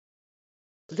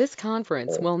This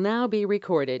conference will now be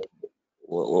recorded.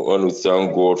 We want to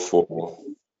thank God for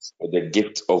the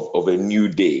gift of a new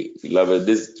day. Beloved,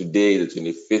 this today is the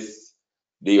 25th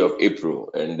day of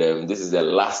April, and this is the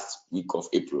last week of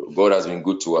April. God has been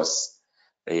good to us.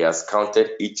 He has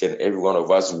counted each and every one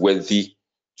of us worthy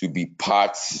to be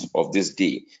part of this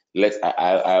day.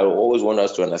 I always want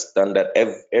us to understand that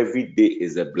every day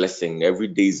is a blessing, every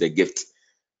day is a gift.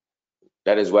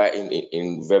 That is why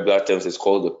in verbal terms it's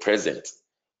called the present.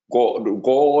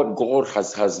 God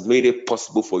has made it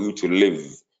possible for you to live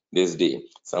this day.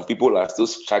 Some people are still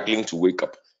struggling to wake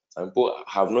up. Some people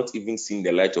have not even seen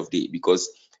the light of day because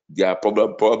they are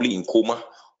probably in coma,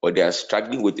 or they are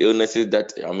struggling with illnesses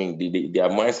that their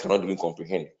minds cannot even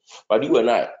comprehend. But you and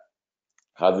I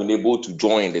have been able to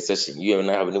join the session. You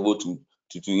and I have been able to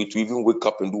even wake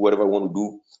up and do whatever we want to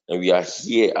do, and we are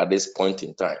here at this point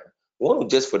in time. We want to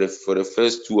just for the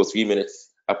first 2 or 3 minutes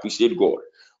appreciate God.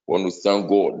 We want to thank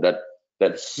God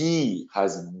that He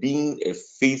has been a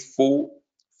faithful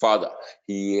Father.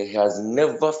 He has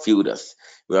never failed us.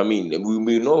 We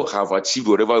may not have achieved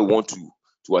whatever we want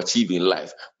to achieve in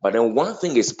life, but then one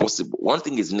thing is possible, one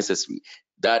thing is necessary,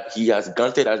 that He has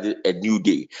granted us a new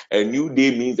day. A new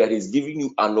day means that He's giving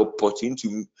you an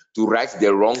opportunity to right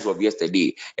the wrongs of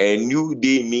yesterday. A new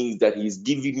day means that He's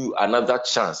giving you another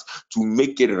chance to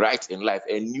make it right in life.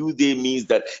 A new day means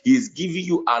that He's giving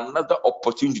you another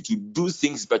opportunity to do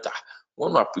things better. I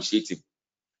want to appreciate Him.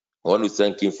 I want to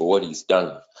thank Him for what He's done.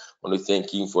 I want to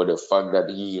thank Him for the fact that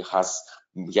He has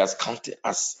counted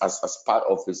us as part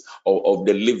of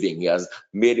the living. He has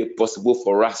made it possible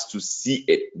for us to see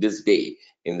it this day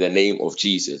in the name of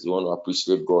Jesus. We want to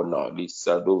appreciate God now.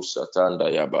 Lisado Satanda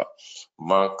Yaba.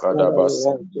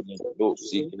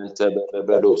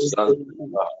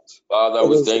 Father,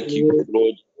 we thank you,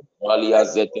 Lord. On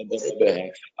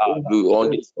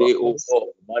this day, oh God,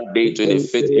 Monday,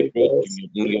 25th April,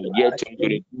 year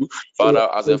 2022, Father,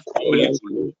 as a family,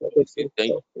 we say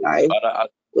thank you. Father, as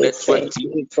the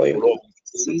 20th, Lord,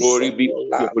 glory be to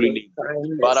your holy name.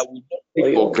 Father, we don't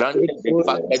take for granted the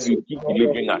fact that you keep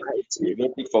delivering us. We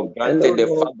don't take for granted the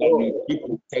fact that you keep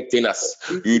protecting us.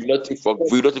 We don't take for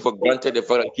granted the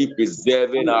fact that you keep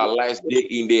preserving our lives day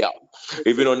in, day out.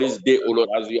 Even on this day, oh Lord,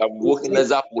 as we have woken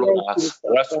us up, oh Lord,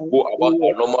 for us to go about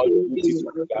our normal duties,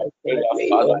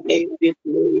 Father, protect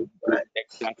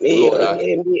us, oh Lord.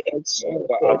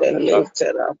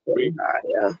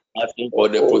 Asking for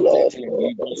the protection and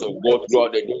deliverance of God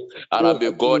throughout the day. And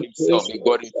may God Himself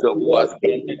who has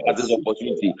granted us this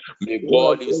opportunity, may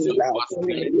God Himself who has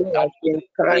granted us this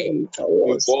day,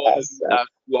 may God lead us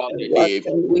throughout the day,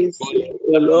 may God lead us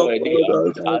throughout the day,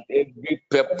 and every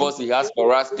purpose He has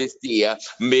for us this year,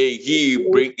 may He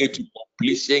bring it to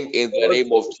completion in the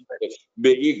name of Jesus.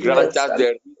 May He grant us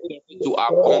the resources to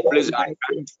accomplish our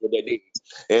tasks for the day.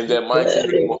 In the mighty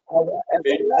name of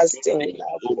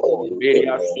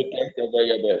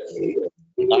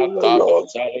Akaba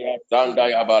Salia Sanda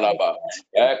Yabalaba,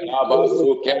 Ekaba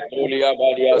Suketulia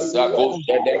Badia Sako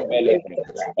Sedembele,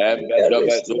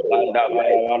 Embedobezu Panda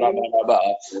Bayabalabalaba,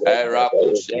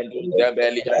 Eraku Sendu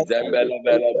Zembelia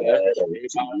Zembelebelebe,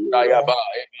 Ibanda Yaba,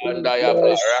 Raku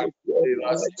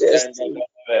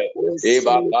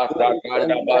Iba Pasa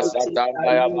Kanda Basa Tanda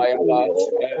Yaba Yaba,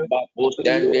 Emba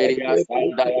Pustenderia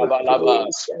Sanda Yabalaba,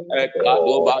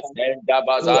 Ekado Basenda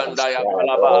Bazanda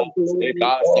Yabalaba,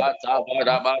 Ekasata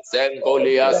Badaba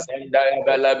Sengolia Senda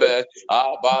Yabelebe,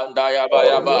 Abanda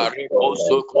Yabayaba,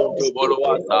 Rikosu Kuntu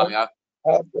Boluasaya.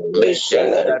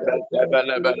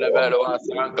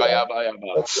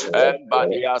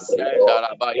 Embadia senda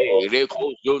rabai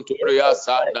rekuzunturia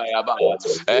sanda yaba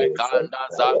ekanda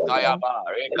zaka yaba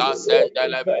reka senda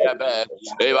lebelebe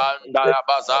ebanda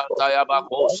yaba zanta yaba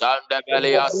kusanda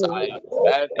belia saya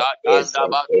ekatanda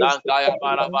basanta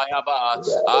yaba raba yaba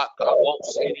akabo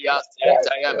siria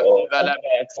senta yaba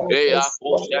lebelebe eya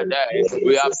kusende.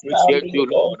 We appreciate you,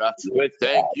 Lord. We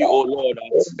thank you, O Lord,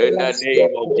 in the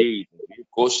name of Jesus.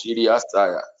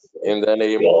 In the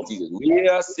name of Jesus, we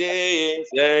are saying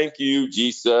thank you,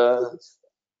 Jesus.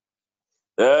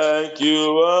 Thank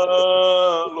you,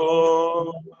 our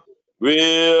Lord.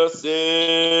 We are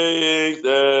saying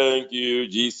thank you,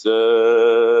 Jesus.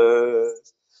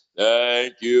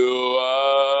 Thank you,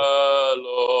 our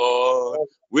Lord.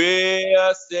 We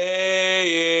are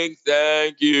saying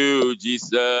thank you,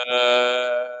 Jesus.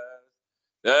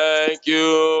 Thank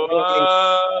you,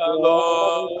 our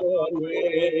Lord.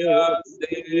 We are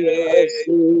saying thank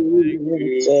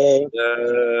you,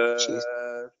 Jesus.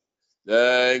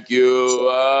 Thank you,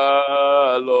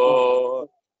 our Lord.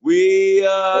 We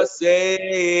are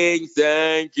saying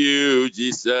thank you,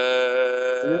 Jesus.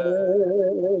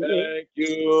 Thank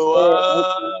you,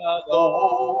 our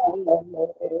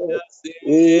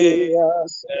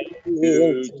Thank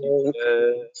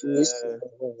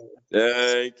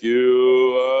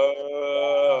you.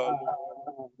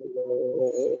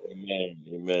 Amen.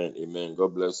 Amen. Amen.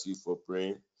 God bless you for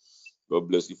praying. God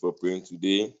bless you for praying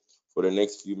today. For the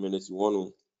next few minutes, we want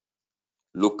to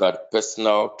look at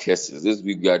personal curses. This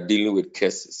week we are dealing with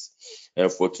curses, and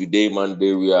for today,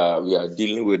 Monday, we are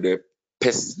dealing with the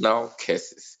personal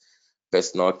curses.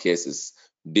 Personal curses.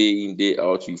 Day in, day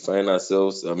out, we find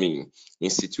ourselves, in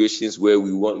situations where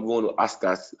we want to ask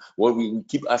us, when we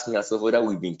keep asking ourselves whether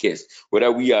we've been cursed,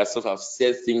 whether we ourselves have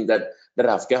said things that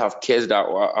have cursed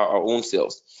our own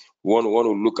selves. We want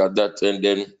to look at that, and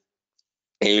then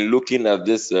in looking at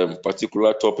this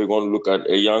particular topic, we want to look at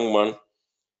a young man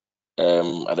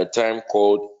at a time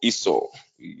called Esau.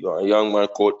 A young man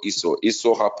called Esau.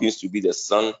 Esau happens to be the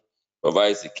son of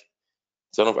Isaac.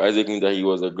 Son of Isaac means that he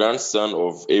was the grandson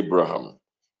of Abraham.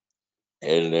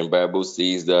 And the Bible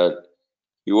says that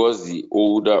he was the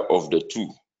older of the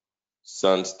two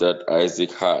sons that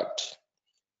Isaac had.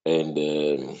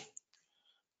 And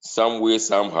some way,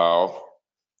 somehow,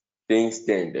 things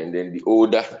turned, and then the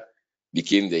older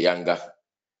became the younger,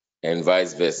 and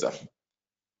vice versa.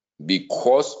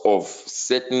 Because of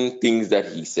certain things that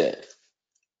he said.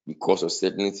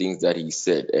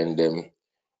 And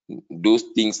those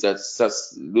things tell us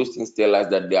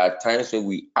that there are times when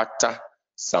we utter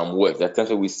some words. There are times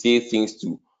when we say things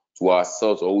to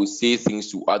ourselves, or we say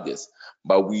things to others,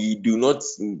 but we do not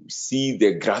see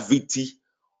the gravity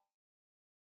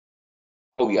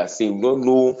of what we are saying. We don't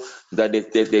know that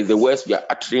the words we are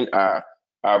uttering are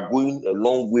going a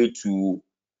long way to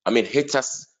hit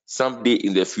us someday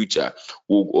in the future,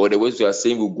 or the words we are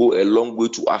saying will go a long way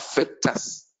to affect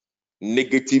us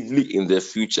negatively in the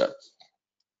future.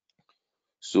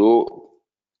 So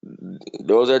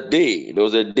there was a day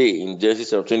in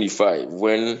Genesis chapter 25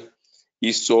 when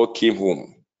Esau came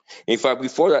home. In fact,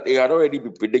 before that, it had already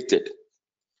been predicted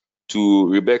to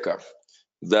Rebekah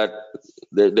that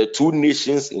the two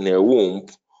nations in her womb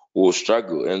will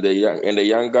struggle, and the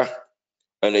younger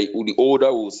and the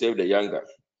older will save the younger.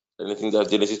 And I think that's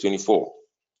Genesis 24.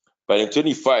 But in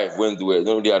 25, when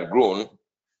they had grown,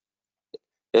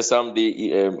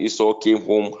 someday Esau came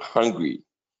home hungry,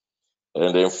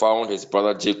 and then found his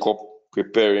brother Jacob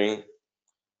preparing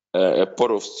a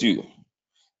pot of stew.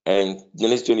 And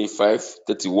Genesis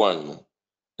 25:31,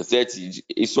 30,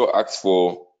 Esau asked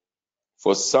for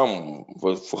some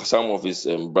of his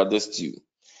brother's stew.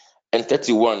 And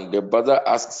 31, the brother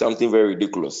asked something very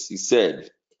ridiculous.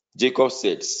 Jacob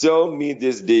said, "Sell me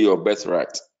this day your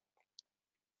birthright.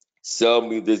 Sell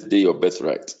me this day your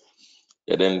birthright."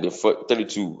 And then the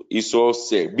 32, Esau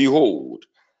said, "Behold,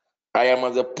 I am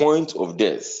at the point of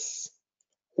death.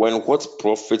 When what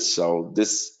profit shall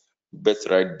this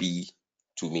birthright be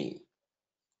to me?"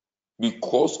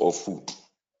 Because of food.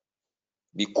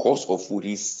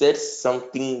 He said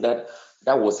something that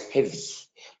was heavy.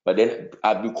 But then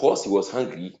because he was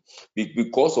hungry,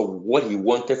 because of what he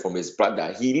wanted from his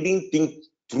brother, he didn't think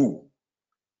through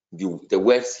the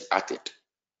words he uttered.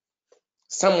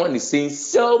 Someone is saying,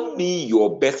 "Sell me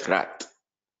your birthright."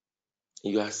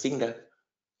 You are saying that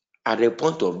at the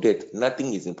point of death,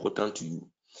 nothing is important to you.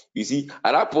 You see,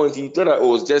 at that point, he thought that it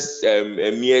was just a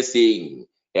mere saying.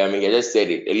 I just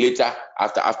said it. And later,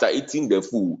 after eating the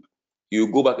food, you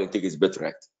go back and take his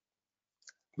birthright.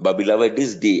 But beloved,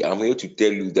 this day, I'm here to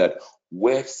tell you that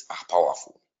words are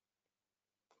powerful.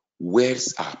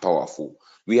 Words are powerful.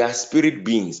 We are spirit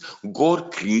beings.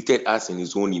 God created us in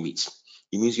his own image.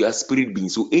 It means we are spirit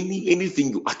beings. So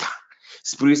anything you utter,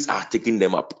 spirits are taking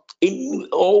them up.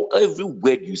 Every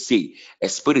word you say, a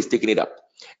spirit is taking it up.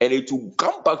 And it will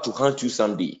come back to haunt you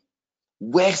someday.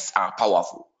 Words are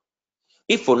powerful.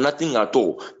 If for nothing at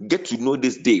all, get to know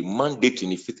this day, Monday,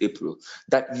 25th April,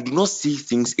 that you do not see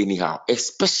things anyhow,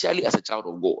 especially as a child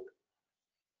of God.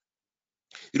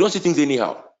 You don't see things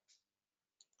anyhow.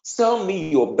 Sell me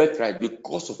your birthright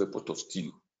because of a pot of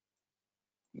stew.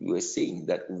 You are saying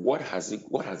that what has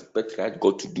birthright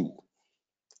got to do?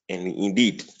 And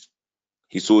indeed,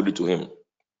 he sold it to him.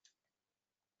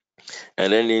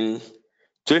 And then in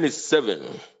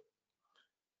 27,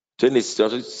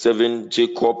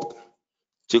 Jacob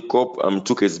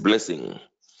took his blessing.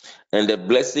 And the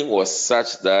blessing was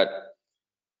such that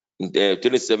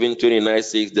 27:29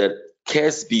 says that,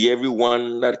 "Cursed be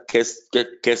everyone that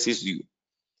curses you."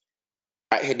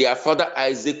 Their father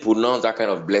Isaac pronounced that kind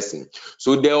of blessing.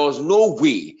 So there was no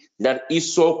way that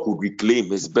Esau could reclaim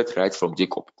his birthright from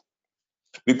Jacob.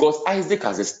 Because Isaac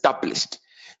has established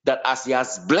that as he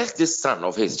has blessed this son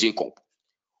of his, Jacob,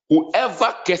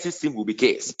 whoever curses him will be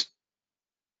cursed.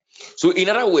 So in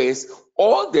other words,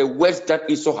 all the words that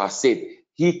Esau has said,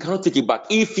 He cannot take it back.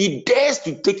 If he dares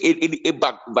to take it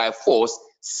back by force,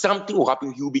 something will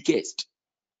happen. He will be cursed.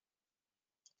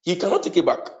 He cannot take it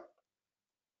back.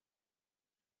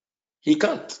 He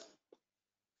can't.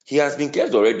 He has been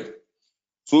cursed already.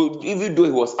 So even though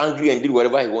he was angry and did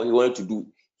whatever he wanted to do,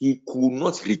 he could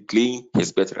not reclaim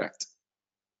his birthright.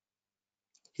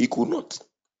 He could not.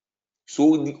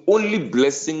 So the only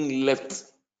blessing left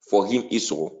for him,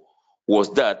 Esau,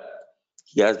 was that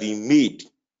he has been made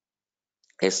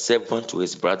a servant to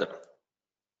his brother.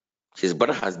 His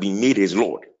brother has been made his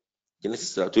Lord.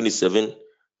 Genesis 27,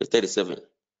 verse 37.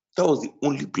 That was the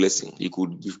only blessing he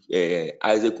could give,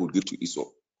 Isaac could give to Esau.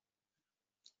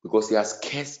 Because he has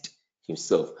cursed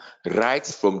himself right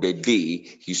from the day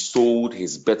he sold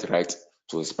his birthright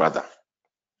to his brother.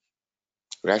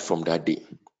 Right from that day.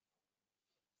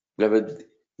 Beloved,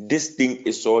 this thing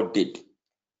Esau did,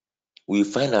 we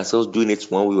find ourselves doing it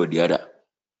one way or the other.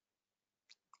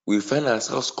 We find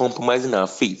ourselves compromising our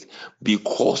faith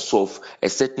because of a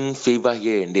certain favor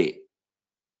here and there.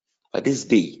 But this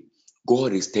day,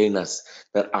 God is telling us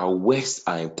that our words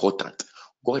are important.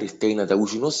 God is telling us that we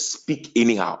should not speak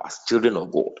anyhow as children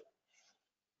of God.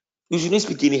 We should not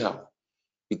speak anyhow,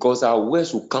 because our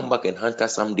words will come back and haunt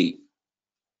us someday.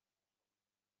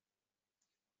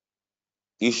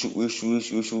 We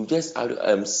should just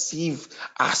sieve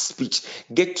our speech,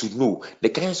 get to know the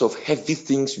kinds of heavy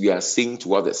things we are saying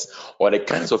to others, or the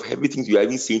kinds of heavy things we are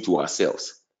even saying to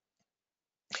ourselves.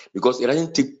 Because it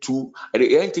doesn't take too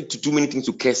many things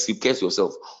to curse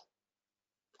yourself.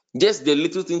 Just the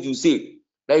little things you say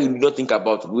that you do not think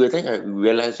about, we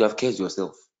realize you have cursed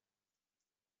yourself.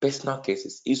 Personal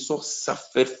cases. Esau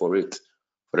suffered for it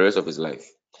for the rest of his life.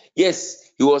 Yes,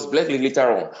 he was blessed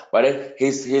later on, but then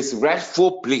his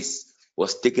rightful place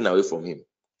was taken away from him.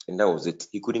 And that was it.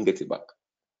 He couldn't get it back.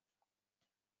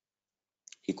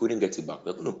 He couldn't get it back.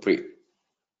 We're going to pray.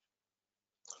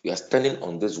 We are standing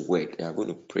on this word and are going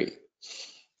to pray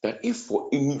that if for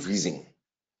any reason,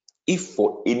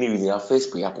 our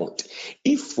first prayer point,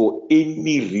 if for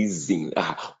any reason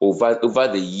over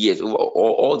the years, over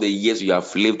all the years we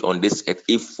have lived on this earth,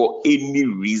 if for any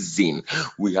reason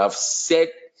we have said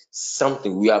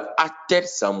something, we have uttered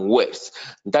some words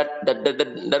that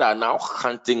are now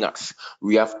hunting us,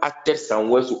 we have uttered some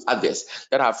words to others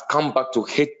that have come back to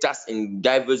hate us in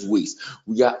diverse ways,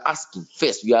 we are asking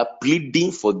first, we are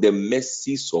pleading for the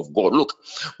mercies of God. Look,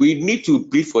 we need to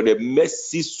plead for the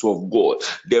mercies of God.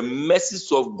 The mercies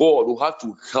of God will have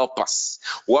to help us.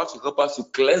 Will have to help us to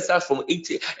cleanse us from it.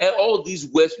 And all these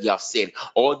words we have said,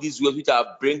 all these words which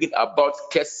are bringing about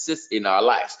curses in our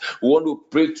lives, we want to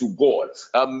pray to God.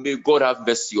 May God have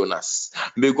mercy on us.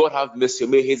 May God have mercy.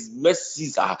 May His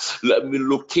mercies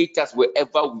locate us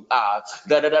wherever we are.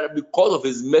 That because of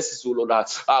His mercies, O Lord,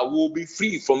 we will be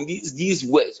free from these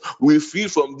words. We'll be free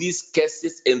from these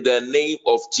curses in the name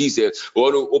of Jesus. We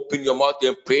want to open your mouth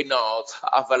and pray now.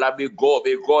 May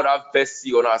God have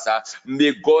mercy on us.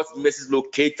 May God's mercies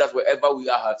locate us wherever we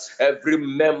are. Every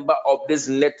member of this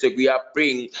network, we are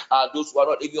praying. Those who are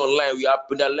not even online, we are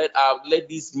praying. Let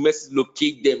these mercies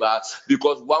locate them.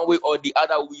 Because one way or the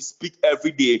other, we speak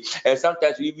every day, and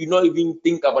sometimes we do not even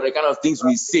think about the kind of things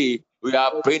we say. We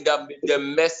are praying that may the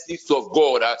mercies of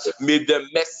God, may the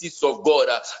mercies of God,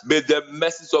 may the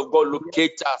mercies of God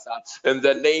locate us in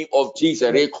the name of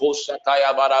Jesus. We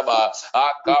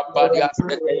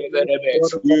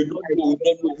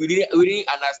didn't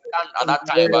understand at that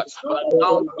time, but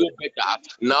now we know better.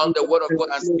 Now the word of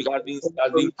God has been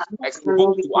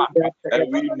exposed to us,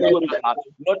 and we know that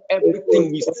not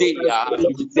everything we say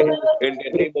should be taken in the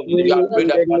name of Jesus. We are praying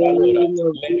that, Father Lord,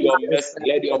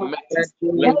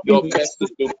 let your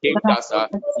message locate us.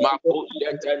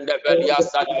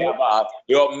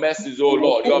 Your message, oh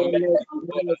Lord, your message, oh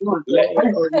Lord. Let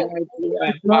any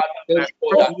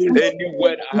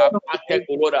word I have uttered,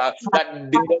 oh Lord, that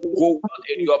did not go well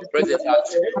in your presence,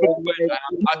 any word I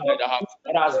have uttered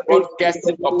that has brought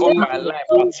curses upon my life,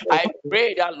 I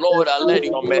pray that, Lord, let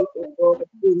your message.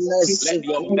 Let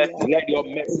your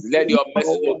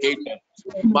message locate them.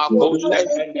 Oh, let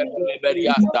your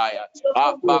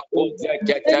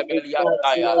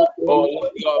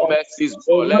message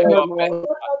go. Let your message.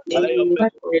 Let your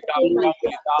message our families,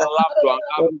 our loved ones,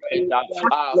 our friends,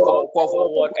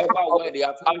 for whatever way they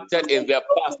have acted in their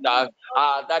past that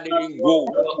didn't go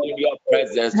well in your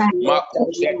presence.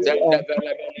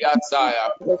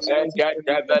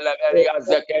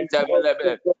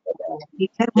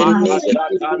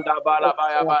 Makasakanda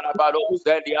balabaya balabalo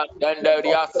sendia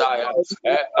senderia saya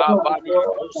ekabadi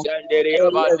senderia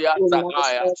badia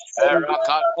sakaya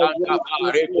erakatanda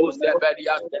bare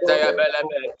kusebedia setaya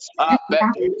belebe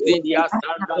abedia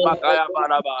sanda bakaya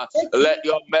balaba. Let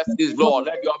your mercies, Lord,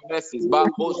 let your mercies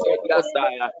bako sedia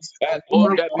saya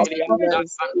ekonde bedia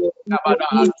sakanda bada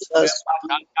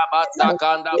ekatanda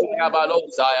basakanda bayabalo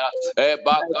saya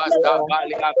ebakasta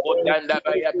balia kotenda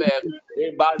bayebe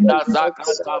Ibanda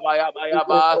zakanta baya baya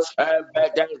ba,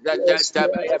 bedezete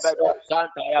baya bedo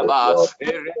santa ya ba,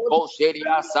 ireko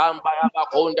seria samba ya ba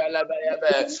kundele baya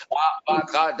be,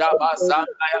 abakada ba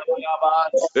santa ya baya ba,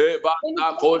 ibanda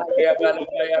kunde ya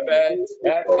baya be,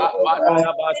 ekabada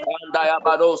ya ba santa ya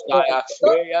ba dosaya.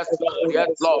 Yes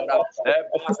Lord,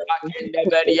 ebasta kinde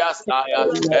beria saya,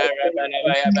 erebele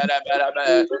baya bele be,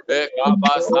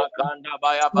 ekabasa kanda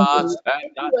baya ba,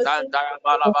 santa ya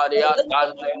bala badia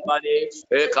santa ya badi.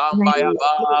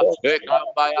 Ekambayaba,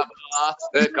 Ekambayaba,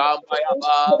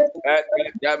 Ekambayaba,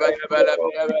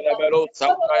 Ekebelebelebelebelo,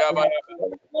 Sanbayaba,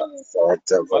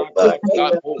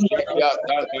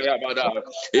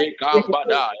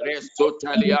 Ekambada,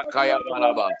 Resotalia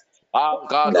Kayabalaba.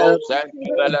 Angalo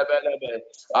Sentebelebelebe,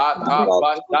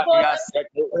 Akabastadia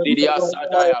Setudia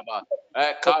Sadayaba,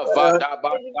 Ekavada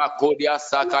Basta Kodia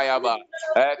Sakayaba,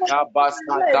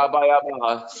 Ekabasta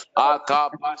Tabayaba,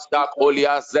 Akabasta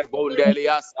Kolia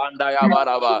Zebundelia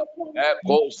Sandayabaraba,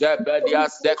 Eko Zebedia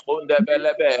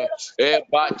Sekundebelebe,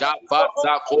 Ebata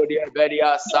Fasa Kodia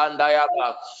Bedia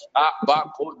Sandayaba,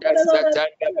 Abakude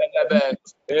Setendebelebe,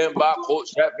 Embako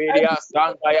Zebedia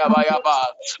Sandayabayaba,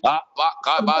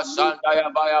 Abakabasanda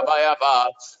Yabayaba,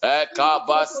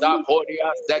 Ekabasa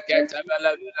Kodia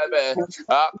Seketebelebe,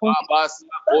 Akabasa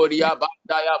Kodia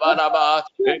Bandayabanaba,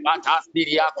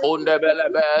 Ebatastiria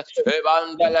Kundebelebe,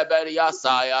 Ebandeleberia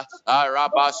Saya,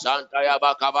 Arabasanta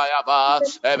Yabakabayaba,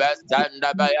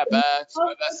 Ebesenda Bayaba,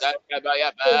 Ebesenda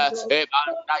Bayaba,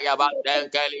 Ebanda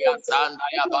Yabandenkelia Sanda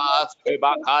Yaba,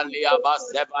 Ebakalia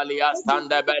Basebalia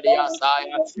Sanda Bedia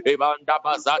Saya, Ebanda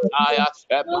Bazataya,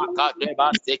 Ebakate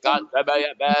Basika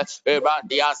Bayaba,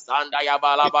 Ebadia Sanda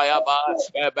Yabalabayaba,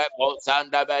 Ebeko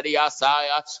Sanda Bedia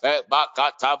Saya,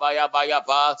 Ebakata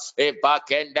Bayabayaba,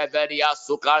 Ebakende Bedia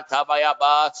Sukata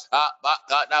Bayaba,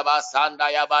 Abakadaba Sanda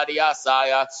Yabadia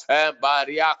Saya,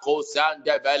 Embaria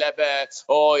Kusande Belebe.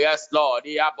 Oh, yes, Lord,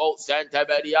 Yabo Santa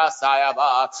Bedia Saya,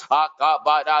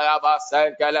 Akabada Yaba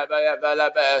Santelebe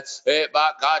Belebe,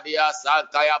 Ebakadia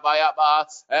Sankaya Bayaba,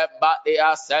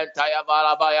 Ebadia Santa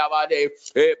Yabalabayabadi,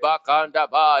 Ebakanda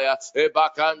Baya,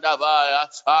 Ebakanda Baya,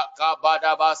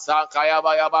 Akabada Basankaya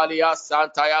Bayabalia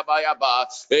Santa Yabayaba,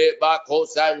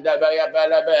 Ebakosanda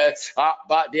Bayabelebe,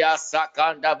 Abadia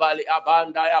Sakanda Bali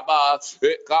Abanda Yaba,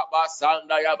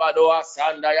 Ekabasanda Yabadoa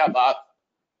Sanda Yaba,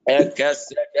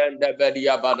 Ekesende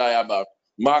Bedia Badayaba.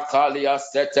 Makalia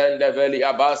setende veli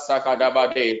abasa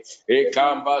kadabade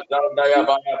ekamba zanda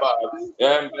yaba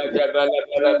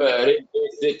embele bele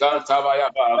sikanta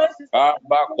bayaba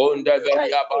amba konde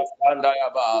veli abasanda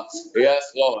yaba.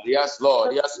 Yes Lord, yes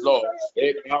Lord, yes Lord.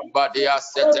 Ekamba dia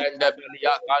setende veli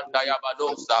akanda yaba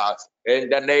dosa. In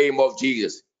the name of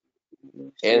Jesus.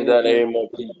 In the name of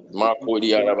Jesus.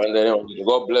 Makodia yaba. In the name of Jesus.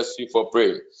 God bless you for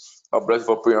praying. God bless you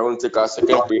for praying. I want to take our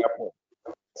second prayer point.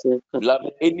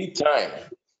 Beloved, anytime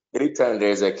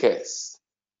there is a curse,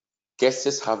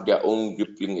 curses have their own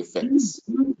rippling effects.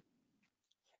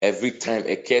 Every time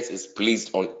a curse is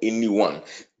placed on anyone,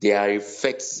 there are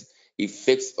effects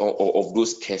of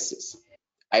those curses.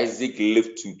 Isaac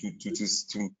lived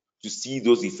to see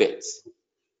those effects.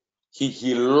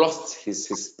 He lost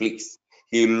his place.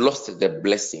 He lost the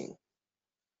blessing.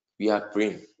 We are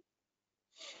praying.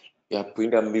 We are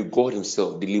praying that may God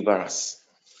Himself deliver us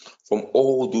from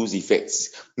all those effects.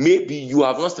 Maybe you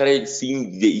have not started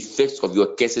seeing the effects of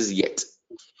your curses yet,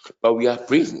 but we are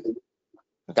praying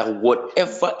that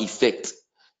whatever effect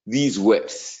these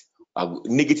words,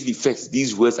 negative effects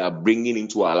these words are bringing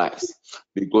into our lives,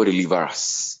 may God deliver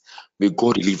us. May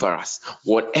God deliver us.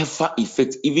 Whatever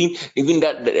effect, even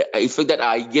that the effect that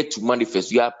are yet to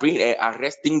manifest, we are praying,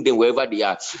 arresting them wherever they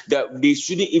are, that they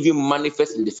shouldn't even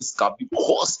manifest in the physical,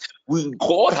 because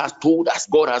God has told us,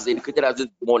 God has educated us this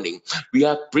morning. We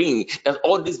are praying that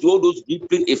all those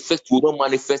different effects will not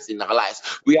manifest in our lives.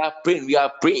 We are praying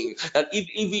that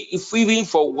if even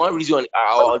for one reason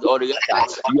or the other,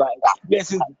 you are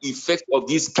experiencing the effect of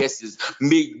these cases,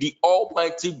 may the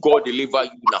Almighty God deliver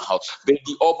you now. May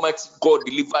the Almighty God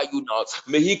deliver you now.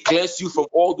 May He cleanse you from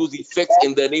all those effects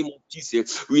in the name of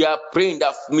Jesus. We are praying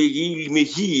that may He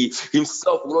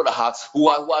Himself, Lord, who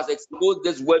has exposed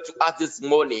this word to us this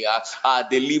morning,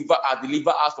 deliver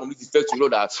us from these effects,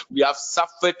 Lord. We have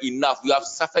suffered enough. We have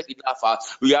suffered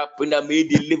enough. We are praying that may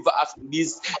He deliver us from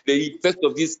the effects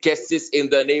of these curses in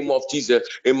the name of Jesus.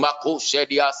 Emako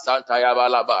Shedia Santa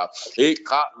Yabalaba.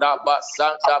 Ekadaba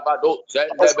Santa Bado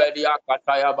Sendebedia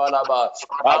Kataya Balaba.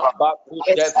 Abaku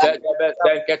Defedebe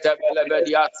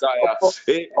Senketebelebedia Saya.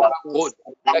 Ekako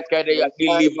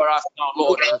Deliver us now,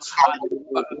 Lord.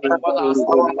 Deliver us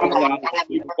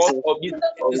because of these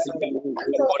curses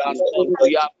God has done.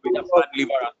 We are praying for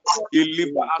deliverance.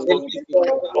 Deliver us from these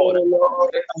effects, Lord.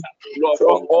 Lord,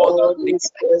 from all the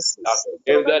things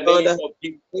in the name of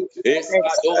Jesus.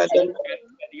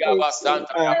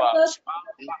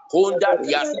 Kunda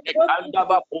yasekanda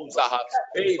bapuza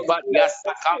eva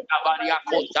yasakanda baria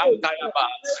kotanta yaba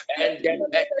and then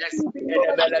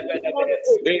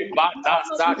bata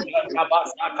sakanda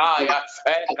basakaya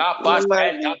and kapas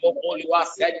and tabokoli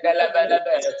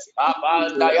wasendelebelebe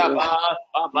abanda yaba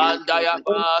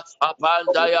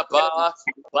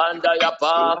Banda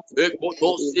yapa, ekoto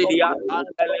sidia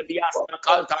kandele biasta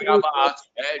kanta yaba,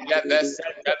 egebese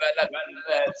tebele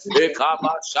bele,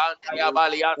 ekaba shanta yaba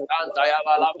liastanta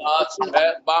yaba laba,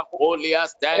 eba kolia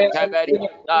stente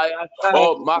beriastaya,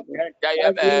 oh makente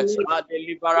yebe,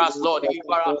 deliver us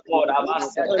Lord,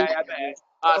 abasente yebe.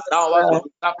 As now as we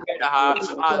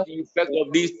suffered the effect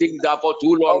of these things are for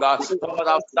too long. Some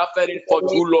have suffered it for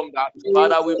too long.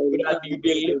 Father, we pray that you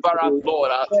deliver us,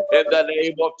 Lord, in the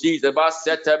name of Jesus.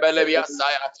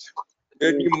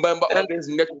 Any member of this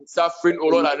network suffering, oh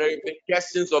Lord, and the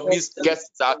implications of these cases,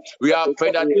 we are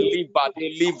praying that deliver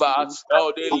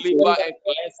and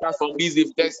cleanse us from these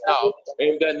effects now.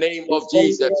 In the name of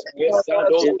Jesus.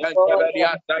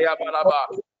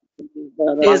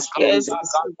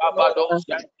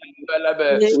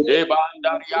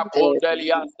 Ebandaria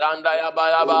Condelia Sandaya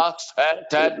Bayaba, and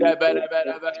Tende Bele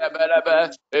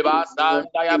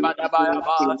Ebasandaya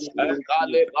Badabayaba, and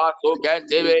Kalibato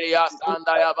Gentiveria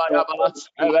Sandaya Bayaba,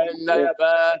 Ebendaya,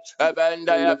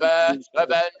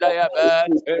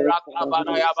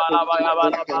 Rakabanaya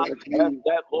Balabayaba, and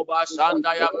Dekoba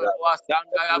Sandaya Bua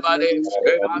Sandaya Bade,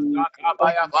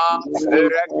 Ebasakabayaba,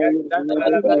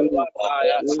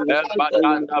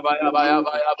 Batanda baya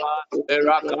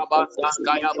Rakaba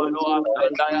Sankaya Banoa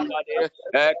Sandaya Bade,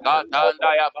 Ekatanda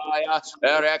Yabaya,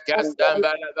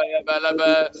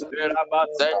 Erekesembelebe, Iraba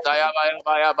Sentaya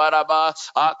Baya Baraba,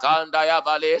 Akanda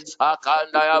Yabale,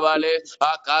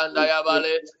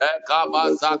 Ekaba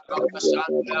Sakaba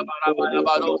Sandaya Baraba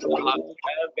Barosa,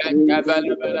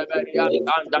 Ekebelebeleberia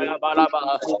Sandaya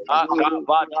Baraba,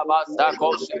 Akaba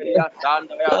Dabasako Seria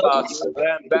Sandaya Ba,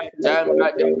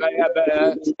 Embetemba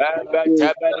Debebe,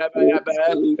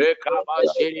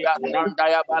 Ekabashiria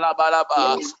Sandaya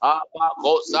Balabalaba,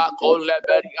 Abakosa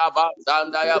Koleberia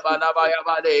Sandaya Balabaya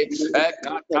Bade,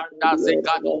 Ekatanda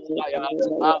Sekataya,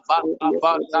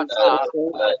 Abakabasata,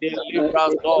 deliver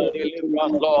us,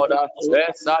 Lord,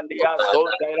 Esadia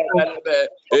Sondelebe,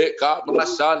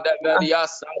 Ekabasanda Beria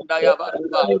Sandaya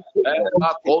Balaba,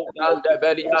 Ekakotanda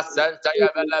Beria Santaya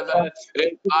Belebe,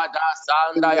 Ekada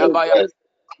Sandaya Baya.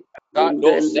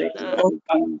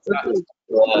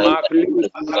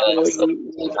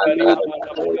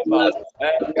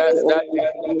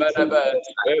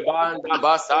 Ebanda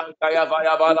basanta ya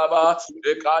vaya balaba,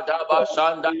 ekada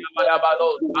basanda ya vaya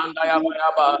balo, sanda ya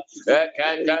vaya ba,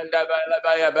 ekendende bele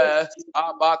bele be,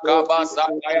 abaka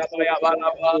basanta ya vaya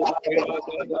balaba,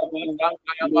 ekada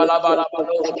basanta ya balaba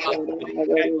balo,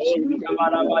 ekenda ya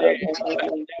balaba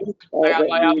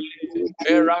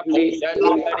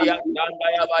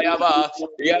ya vaya ba,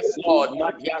 yes Lord,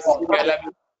 not yes.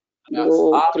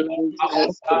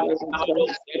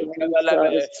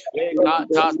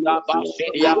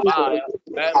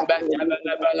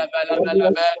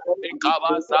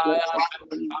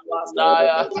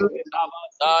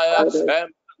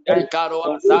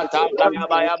 Karoa sata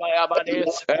baya bani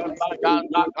embata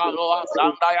karoa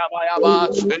sanda baya ba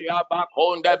yaba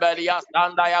konde belia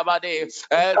sanda bani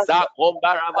eza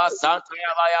kombaraba santa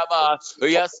baya ba.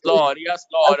 Yes Lord,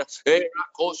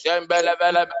 erako shembele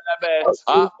bele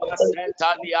apa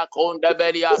senta dia konde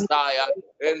belia saya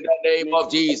in the name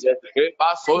of Jesus.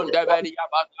 Epasunde belia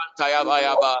santa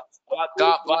baya ba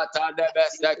akapata de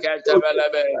besekete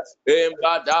belebe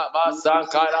imbada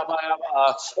basankara baya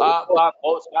ba apa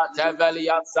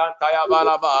Tevelia Santa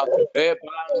Yabalaba,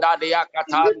 Ebanda dia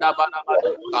Katanda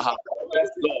Balaba.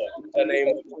 Yes, Lord, in the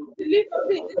name.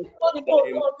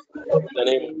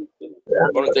 I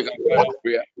want to take a final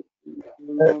prayer.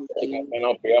 Take a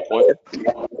final prayer point.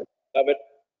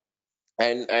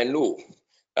 And I know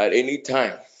at any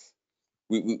time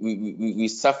we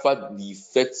suffer the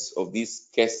effects of these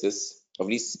curses, of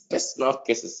these personal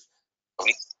curses.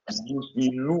 We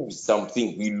lose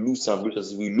something, we lose some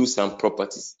resources, we lose some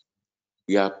properties.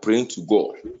 We are praying to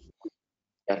God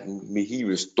that may He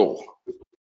restore.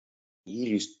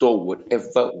 He restore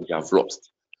whatever we have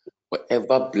lost.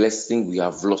 Whatever blessing we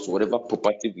have lost, whatever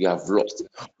property we have lost,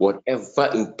 whatever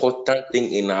important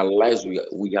thing in our lives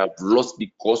we have lost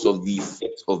because of the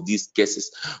effects of these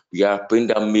cases, we are praying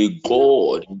that may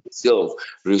God Himself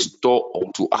restore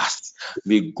unto us.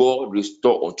 May God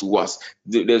restore unto us.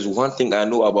 There's one thing I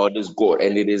know about this God,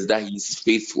 and it is that He is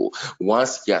faithful.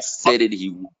 Once He has said it,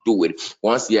 He will do it.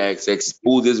 Once He has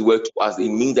exposed His word to us, it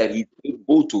means that He is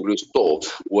able to restore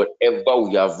whatever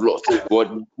we have lost.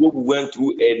 God went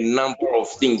through a number of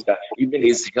things that even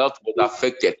His health was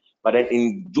affected. But then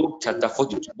in Job chapter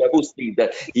 42, the Bible says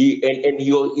that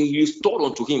he restored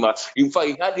unto him. In fact,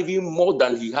 he had even more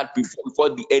than he had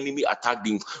before the enemy attacked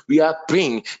him. We are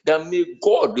praying that may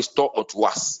God restore unto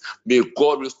us. May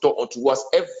God restore unto us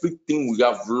everything we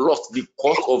have lost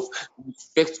because of the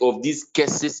effects of these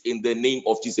curses in the name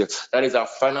of Jesus. That is our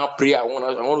final prayer. I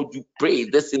want to pray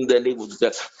this in the name of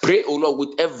Jesus. Pray, oh Lord,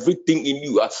 with everything in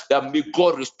you that may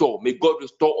God restore. May God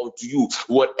restore unto you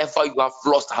whatever you have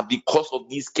lost because of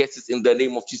these curses in the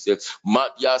name of Jesus.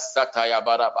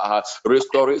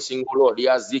 Restoration, oh Lord.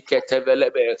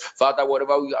 Father,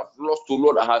 whatever we have lost, oh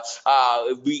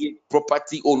Lord, be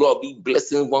property, oh Lord, be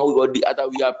blessing one or the other.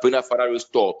 We are praying, Father,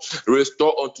 restore.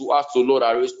 Restore unto us, oh Lord.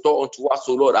 Restore unto us,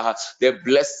 oh Lord, the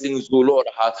blessings, oh Lord,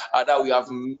 that we have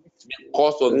missed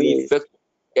because of the effect.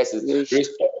 Yes,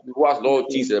 restore to us, Lord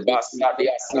Jesus.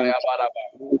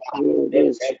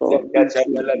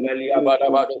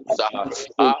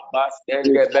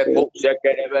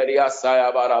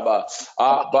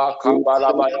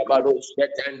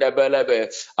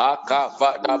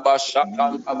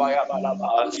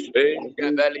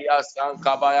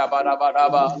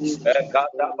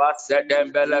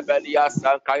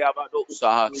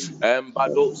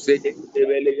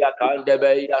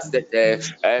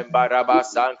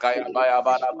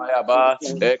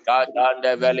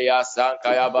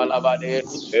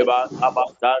 Eba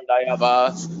abasanda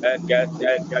yaba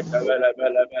ekete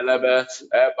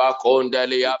eba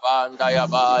kondeli yabanda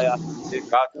yaba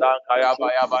ikasanka yaba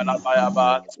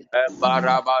yaba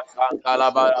embaraba sanka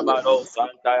laba yaba do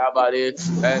santa yaba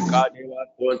ekadiwa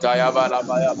sunta yaba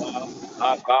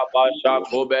akabasha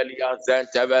kubeli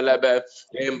yazente belebe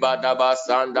imbadaba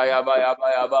sanda yaba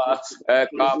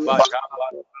ekabasha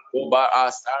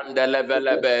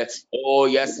oh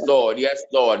yes Lord, yes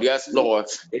Lord, yes Lord.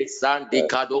 Sandi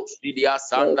kado sidia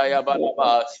sanda ya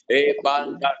balaba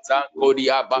banda sanko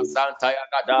dia basanta ya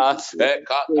gada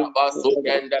kata basu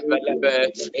kende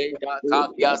belebe da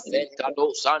kapia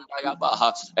senkado sanda ya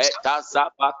baha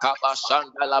tazapa kaba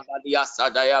sanda la badia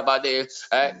sada ya bade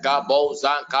gabo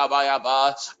zanka ya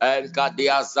ba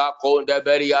kadia zakonde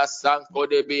beria sanko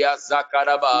de bia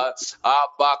zakaraba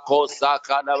abako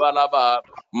sakana balaba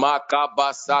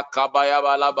makabasa kabaya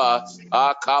balaba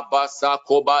akabasa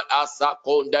koba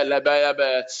asakonde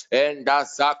lebebe enda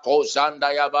sako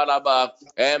janda ya balaba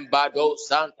embado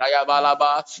santa ya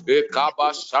balaba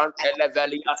ekaba shante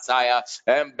leveli asaya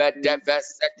embede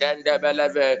vesetende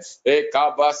beleve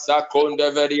ekabasa konde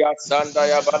veria sanda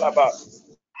ya balaba.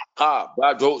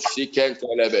 Bado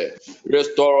Shikentelebe.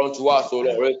 Restore unto us, O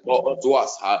Lord, restore unto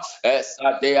us.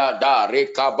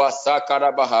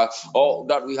 All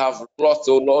that we have lost,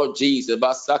 O Lord Jesus,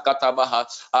 Basakatabaha,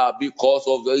 because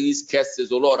of these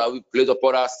curses, O Lord, that we place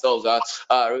upon ourselves.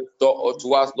 Restore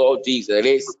unto us, Lord Jesus.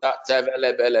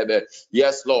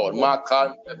 Yes, Lord.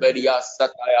 Makan Beria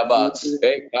Satayaba.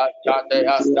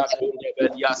 Ekachatea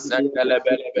Satundeberia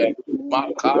Sentelebelebe.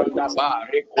 Makanda ba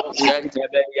rekoshente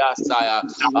beya saya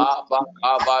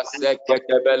abakaba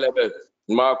seketebelebe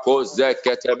mako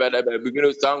zeketebelebe. Begin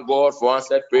to thank God for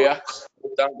answered prayer.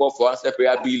 Thank God for answered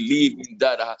prayer. Believe in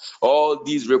that all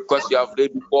these requests you have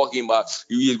laid before Him,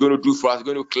 He is going to do for us. He's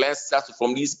going to cleanse us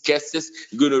from these curses.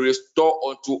 He's going to restore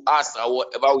unto us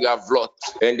whatever we have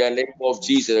lost. In the name of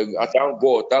Jesus, thank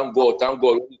God, thank God, thank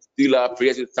God. Still our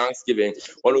prayers with thanksgiving.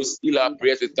 Want to steal our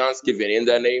prayers with thanksgiving in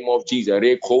the name of Jesus.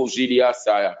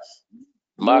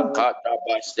 Makata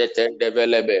bastetende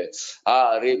belebe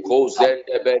reko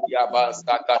zende bedia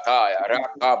basakataya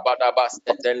raka bada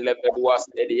basteten lebedua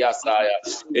stedia saya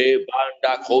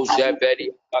banda koje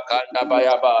bedia bakanda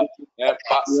bayaba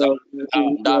pasa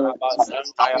ndara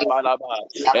basantaya balaba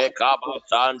kaba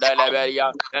sandele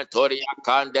bedia entoria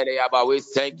kandele yaba. We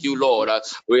thank you, Lord.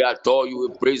 We adore you. We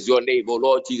praise your name, O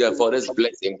Lord Jesus, for this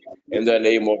blessing in the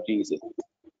name of Jesus.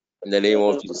 In the name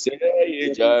of Jesus. Say,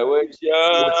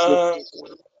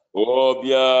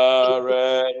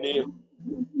 Obiarani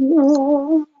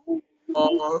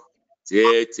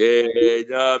Tete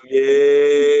Namye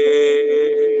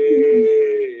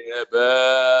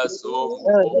Ebeso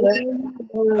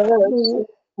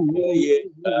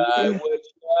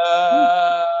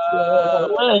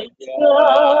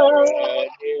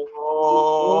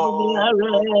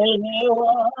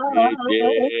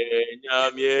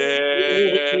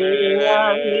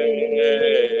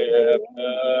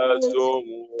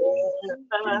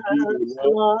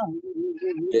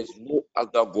There's no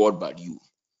other God but you.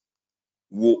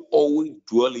 We will always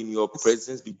dwell in your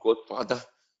presence because, Father,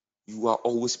 you are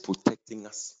always protecting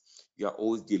us. You are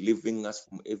always delivering us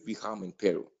from every harm and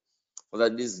peril. Father,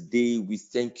 this day we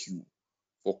thank you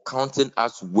for counting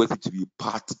us worthy to be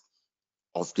part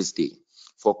of this day,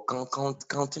 for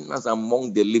counting us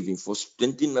among the living, for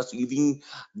strengthening us to even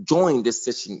join this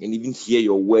session and even hear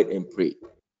your word and pray.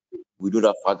 We know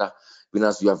that, Father, even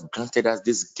as you have granted us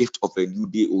this gift of a new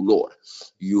day, O Lord,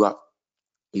 you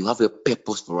have a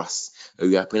purpose for us.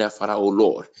 We are praying, Father, oh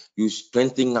Lord, you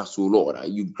strengthen us, oh Lord.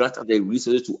 You grant us the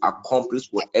resources to accomplish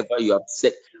whatever you have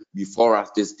set before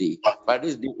us this day. By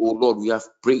this day, oh Lord, we have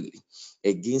prayed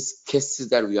against curses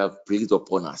that we have placed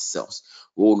upon ourselves.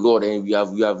 Oh Lord, and we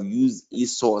have used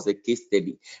Esau as a case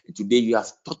study. And today you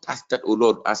have taught us that, oh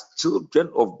Lord, as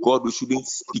children of God, we shouldn't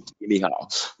speak anyhow.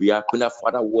 We are praying,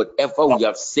 Father, whatever we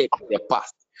have said in the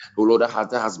past, oh Lord, that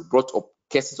has brought up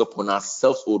curses upon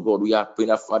ourselves, oh Lord. We are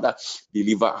praying, Father,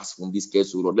 deliver us from this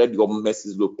case, oh Lord. Let your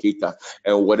mercies locate us,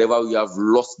 and whatever we have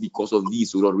lost because of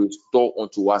this, oh Lord, restore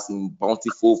unto us in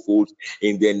bountiful folds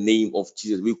in the name of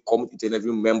Jesus. We commit each and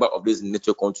every member of this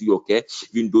network unto your care,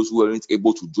 even those who aren't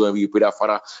able to join. We pray that,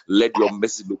 Father, let your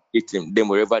mercy locate them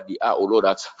wherever they are, oh Lord,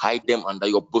 hide them under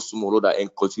your bosom, oh Lord, and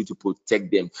continue to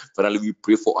protect them. Finally, we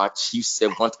pray for our chief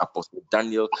servant, Apostle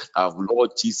Daniel, our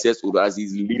Lord Jesus, oh Lord, as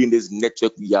he's leading this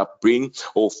network. We are praying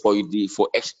for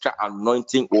extra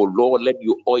anointing, oh Lord. Let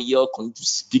your oil continue to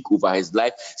speak over his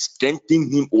life,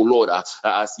 strengthen him, oh Lord,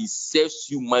 as he serves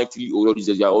you mightily, oh Lord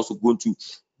Jesus. You are also going to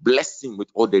bless him with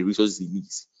all the resources he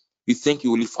needs. We thank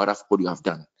you, Holy Father, for what you have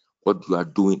done, what you are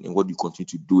doing, and what you continue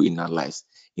to do in our lives.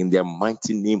 In the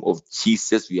mighty name of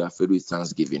Jesus, we are filled with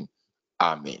thanksgiving.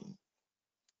 Amen.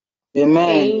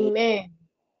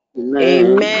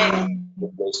 Amen.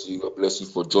 God bless you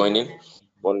for joining. I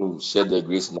want to share the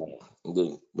grace now.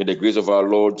 May the grace of our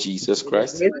Lord Jesus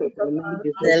Christ,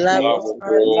 The love love of of God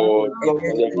God, and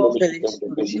and the the sweet fellowship of fellowship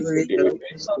the of Holy the Holy Spirit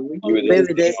Ghost be with be us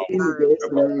with us now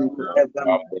now and and forever.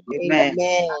 forever. Amen.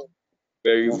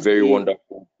 Very, very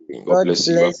wonderful. God God bless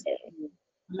you. bless Bye. you.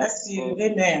 Bless you.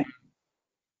 Amen.